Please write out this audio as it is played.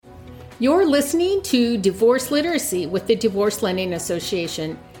You're listening to Divorce Literacy with the Divorce Lending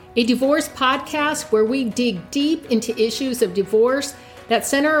Association, a divorce podcast where we dig deep into issues of divorce that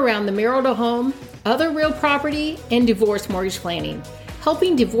center around the marital home, other real property, and divorce mortgage planning,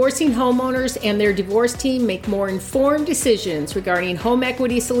 helping divorcing homeowners and their divorce team make more informed decisions regarding home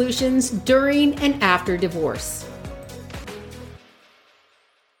equity solutions during and after divorce.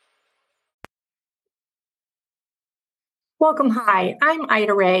 Welcome. Hi,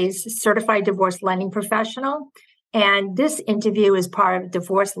 I'm Reis, certified divorce lending professional. And this interview is part of the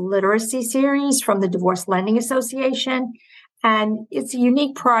Divorce Literacy series from the Divorce Lending Association. And it's a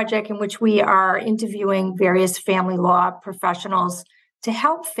unique project in which we are interviewing various family law professionals to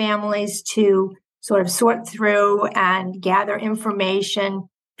help families to sort of sort through and gather information,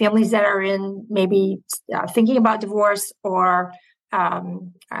 families that are in maybe thinking about divorce or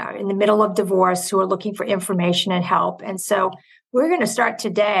in the middle of divorce who are looking for information and help. And so we're going to start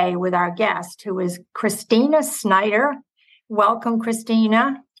today with our guest, who is Christina Snyder. Welcome,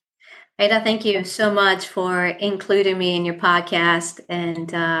 Christina. Ada, thank you so much for including me in your podcast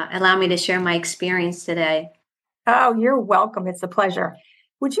and allow me to share my experience today. Oh, you're welcome. It's a pleasure.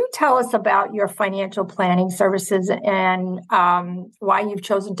 Would you tell us about your financial planning services and why you've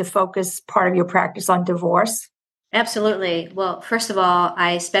chosen to focus part of your practice on divorce? Absolutely. Well, first of all,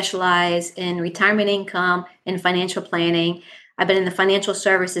 I specialize in retirement income and financial planning. I've been in the financial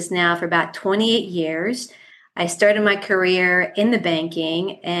services now for about 28 years. I started my career in the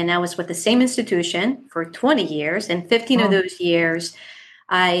banking, and I was with the same institution for 20 years. And 15 of those years,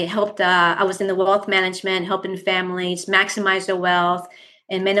 I was in the wealth management, helping families maximize their wealth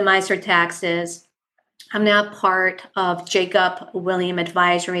and minimize their taxes. I'm now part of Jacob William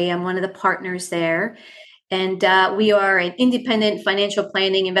Advisory. I'm one of the partners there. And we are an independent financial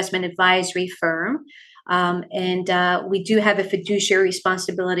planning investment advisory firm. And we do have a fiduciary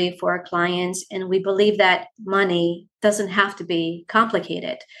responsibility for our clients. And we believe that money doesn't have to be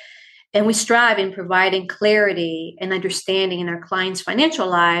complicated. And we strive in providing clarity and understanding in our clients' financial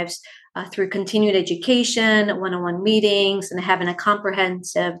lives through continued education, one-on-one meetings, and having a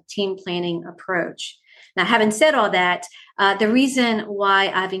comprehensive team planning approach. Now, having said all that, the reason why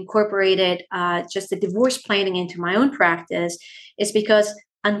I've incorporated just the divorce planning into my own practice is because,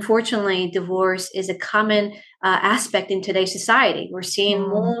 unfortunately, divorce is a common aspect in today's society. We're seeing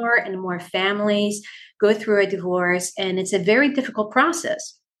more and more families go through a divorce, and it's a very difficult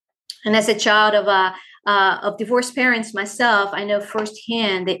process. And as a child of divorced parents myself, I know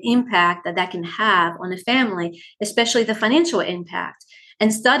firsthand the impact that can have on a family, especially the financial impact.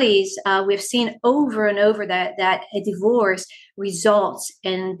 And studies, we've seen over and over that a divorce results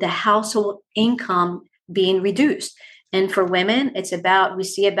in the household income being reduced. And for women, we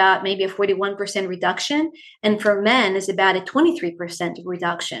see about maybe a 41% reduction. And for men, it's about a 23%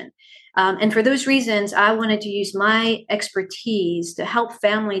 reduction. And for those reasons, I wanted to use my expertise to help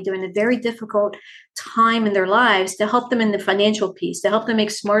family during a very difficult time in their lives, to help them in the financial piece, to help them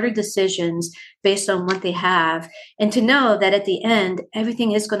make smarter decisions based on what they have, and to know that at the end,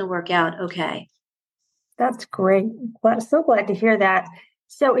 everything is going to work out okay. That's great. Well, I'm so glad to hear that.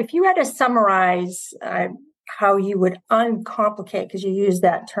 So if you had to summarize how you would uncomplicate, because you use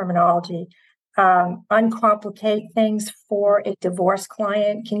that terminology, uncomplicate things for a divorce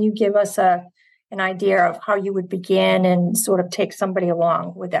client, can you give us an idea of how you would begin and sort of take somebody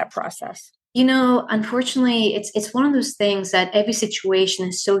along with that process? You know, unfortunately, it's one of those things that every situation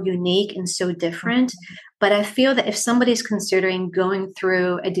is so unique and so different. But I feel that if somebody's considering going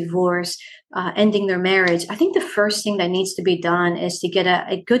through a divorce, ending their marriage, I think the first thing that needs to be done is to get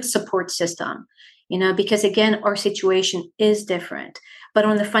a good support system, because again, our situation is different. But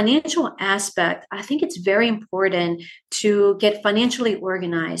on the financial aspect, I think it's very important to get financially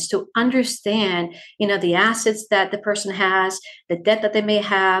organized, to understand, the assets that the person has, the debt that they may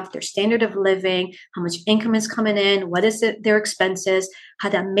have, their standard of living, how much income is coming in, what is their expenses, how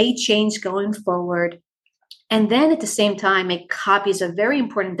that may change going forward. And then at the same time, make copies of very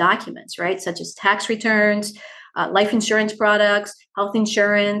important documents, right? Such as tax returns, life insurance products, health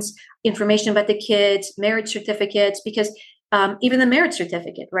insurance, information about the kids, marriage certificates, because even the marriage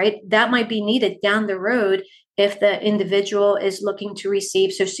certificate, right? That might be needed down the road if the individual is looking to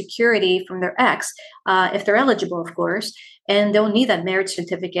receive Social Security from their ex, if they're eligible, of course, and they'll need that marriage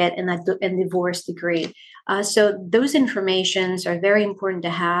certificate and that divorce decree. So those informations are very important to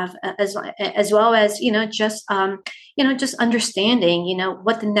have, as well as just understanding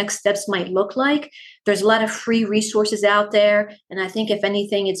what the next steps might look like. There's a lot of free resources out there, and I think if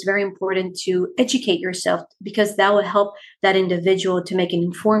anything, it's very important to educate yourself, because that will help that individual to make an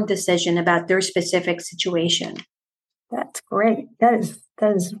informed decision about their specific situation. That's great. That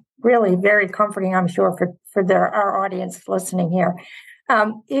is really very comforting, I'm sure, for our audience listening here.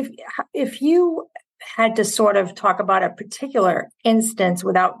 If you had to sort of talk about a particular instance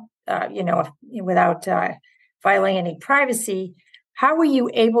without violating any privacy, how were you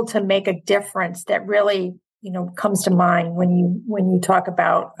able to make a difference that really, comes to mind when you talk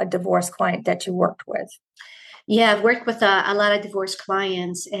about a divorce client that you worked with? Yeah, I've worked with a lot of divorce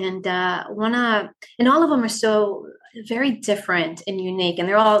clients, and and all of them are so very different and unique, and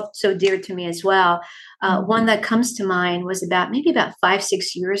they're all so dear to me as well. One that comes to mind was maybe about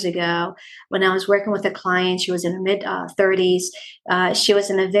 5-6 years ago when I was working with a client. She was in her mid 30s. She was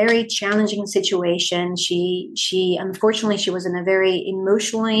in a very challenging situation. She unfortunately she was in a very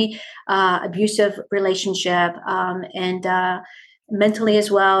emotionally abusive relationship, and mentally as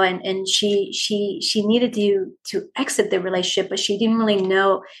well, and she needed to exit the relationship, but she didn't really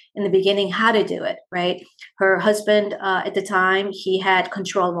know in the beginning how to do it. Right, her husband at the time, he had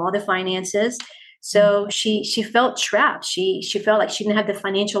control of all the finances, so she felt trapped. She felt like she didn't have the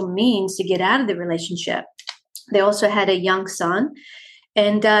financial means to get out of the relationship. They also had a young son,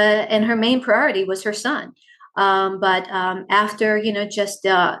 and her main priority was her son. But after,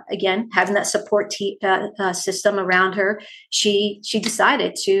 again, having that support system around her, she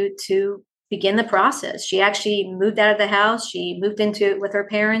decided to begin the process. She actually moved out of the house. She moved into it with her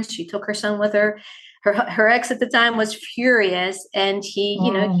parents. She took her son with her. Her ex at the time was furious, and he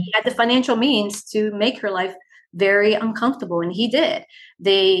had the financial means to make her life very uncomfortable, and he did.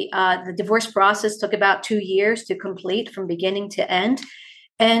 The divorce process took about 2 years to complete from beginning to end.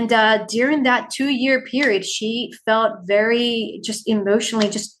 And during that 2-year period, she felt very just emotionally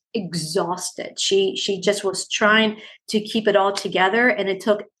just exhausted. She just was trying to keep it all together, and it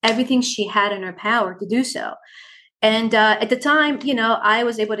took everything she had in her power to do so. And at the time, I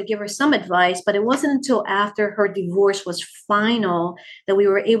was able to give her some advice, but it wasn't until after her divorce was final that we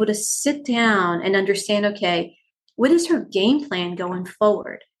were able to sit down and understand, okay, what is her game plan going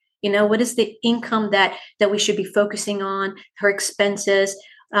forward? What is the income that we should be focusing on, her expenses?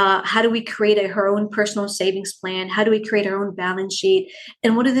 How do we create her own personal savings plan? How do we create our own balance sheet?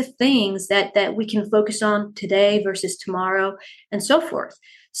 And what are the things that we can focus on today versus tomorrow, and so forth?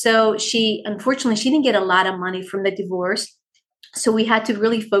 So unfortunately, she didn't get a lot of money from the divorce. So we had to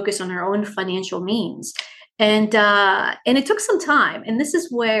really focus on our own financial means. And it took some time. And this is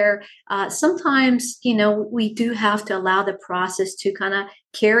where sometimes, we do have to allow the process to kind of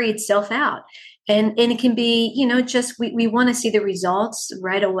carry itself out. And it can be, just we want to see the results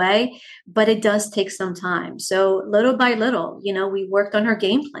right away, but it does take some time. So little by little, we worked on her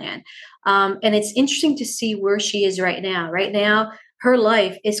game plan. And it's interesting to see where she is right now. Right now, her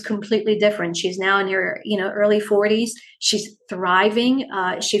life is completely different. She's now in her, early 40s. She's thriving.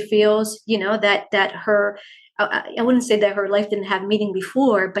 She feels, that her, I wouldn't say that her life didn't have meaning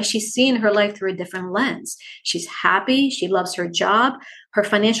before, but she's seeing her life through a different lens. She's happy. She loves her job. Her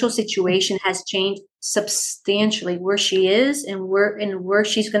financial situation has changed substantially where she is and where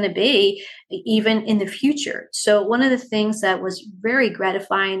she's going to be even in the future. So one of the things that was very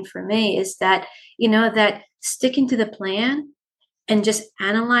gratifying for me is that, that sticking to the plan and just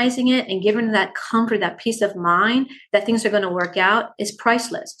analyzing it and giving her that comfort, that peace of mind that things are going to work out is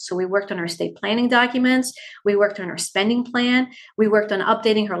priceless. So we worked on our estate planning documents. We worked on our spending plan. We worked on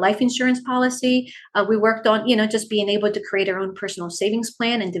updating her life insurance policy. We worked on, just being able to create our own personal savings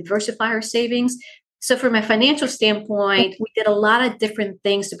plan and diversify her savings. So from a financial standpoint, we did a lot of different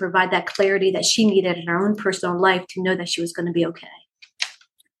things to provide that clarity that she needed in her own personal life to know that she was going to be okay.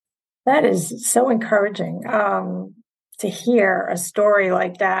 That is so encouraging. To hear a story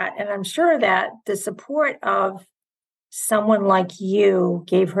like that. And I'm sure that the support of someone like you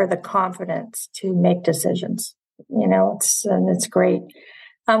gave her the confidence to make decisions. It's great.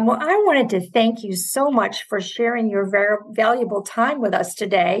 Well, I wanted to thank you so much for sharing your very valuable time with us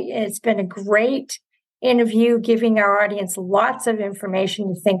today. It's been a great interview, giving our audience lots of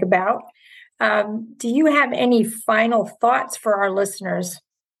information to think about. Do you have any final thoughts for our listeners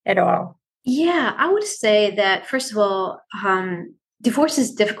at all? Yeah, I would say that, first of all, divorce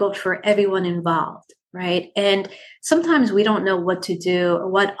is difficult for everyone involved, right? And sometimes we don't know what to do or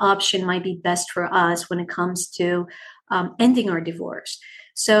what option might be best for us when it comes to ending our divorce.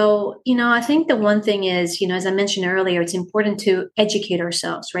 So, I think the one thing is, as I mentioned earlier, it's important to educate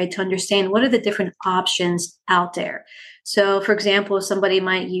ourselves, right? To understand what are the different options out there. So, for example, somebody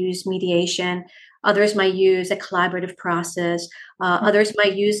might use mediation. Others might use a collaborative process. Others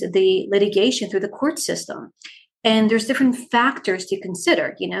might use the litigation through the court system. And there's different factors to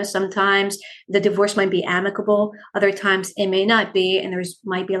consider. Sometimes the divorce might be amicable. Other times it may not be. And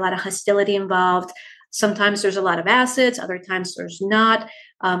might be a lot of hostility involved. Sometimes there's a lot of assets. Other times there's not.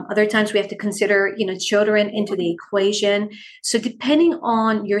 Other times we have to consider, children into the equation. So depending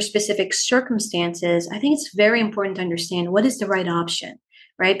on your specific circumstances, I think it's very important to understand what is the right option,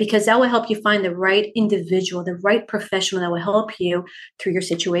 right? Because that will help you find the right individual, the right professional that will help you through your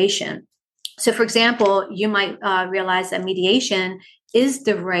situation. So for example, you might realize that mediation is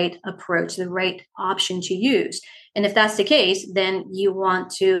the right approach, the right option to use. And if that's the case, then you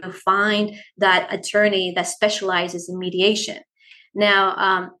want to find that attorney that specializes in mediation.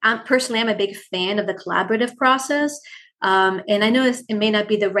 Now, I'm a big fan of the collaborative process. And I know it may not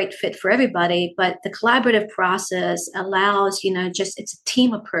be the right fit for everybody, but the collaborative process allows, it's a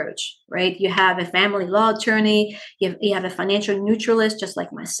team approach, right? You have a family law attorney, you have a financial neutralist, just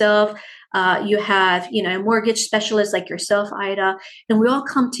like myself. You have, a mortgage specialist like yourself, Ida, and we all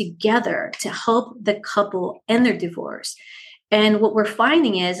come together to help the couple end their divorce. And what we're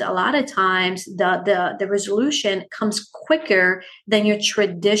finding is a lot of times the resolution comes quicker than your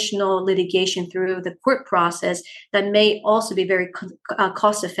traditional litigation through the court process that may also be very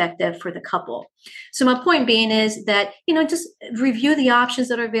cost effective for the couple. So my point being is that, just review the options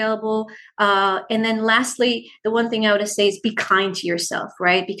that are available. And then lastly, the one thing I would say is be kind to yourself,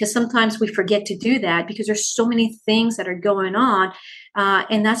 right? Because sometimes we forget to do that because there's so many things that are going on.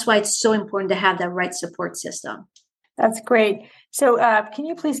 And that's why it's so important to have that right support system. That's great. So can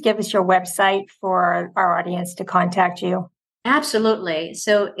you please give us your website for our audience to contact you? Absolutely.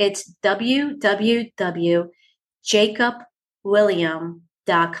 So it's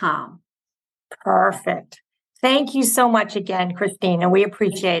www.jacobwilliam.com. Perfect. Thank you so much again, Christina. We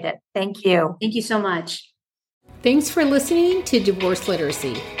appreciate it. Thank you. Thank you so much. Thanks for listening to Divorce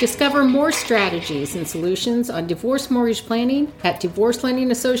Literacy. Discover more strategies and solutions on divorce mortgage planning at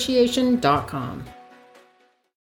divorcelendingassociation.com.